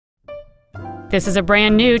This is a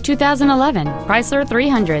brand new 2011 Chrysler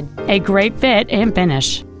 300, a great fit and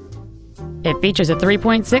finish. It features a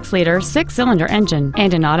 3.6-liter 6-cylinder engine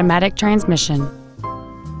and an automatic transmission.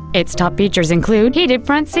 Its top features include heated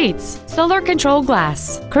front seats, solar control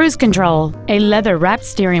glass, cruise control, a leather-wrapped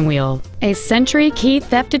steering wheel, a Sentry key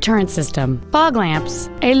theft deterrent system, fog lamps,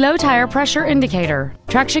 a low tire pressure indicator,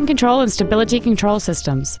 traction control and stability control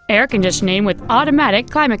systems, air conditioning with automatic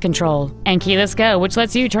climate control, and keyless go, which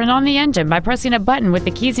lets you turn on the engine by pressing a button with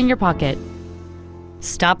the keys in your pocket.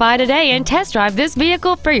 Stop by today and test drive this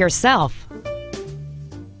vehicle for yourself.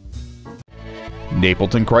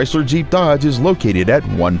 Napleton Chrysler Jeep Dodge is located at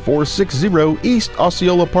 1460 East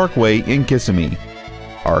Osceola Parkway in Kissimmee.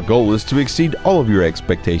 Our goal is to exceed all of your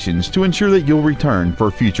expectations to ensure that you'll return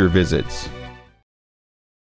for future visits.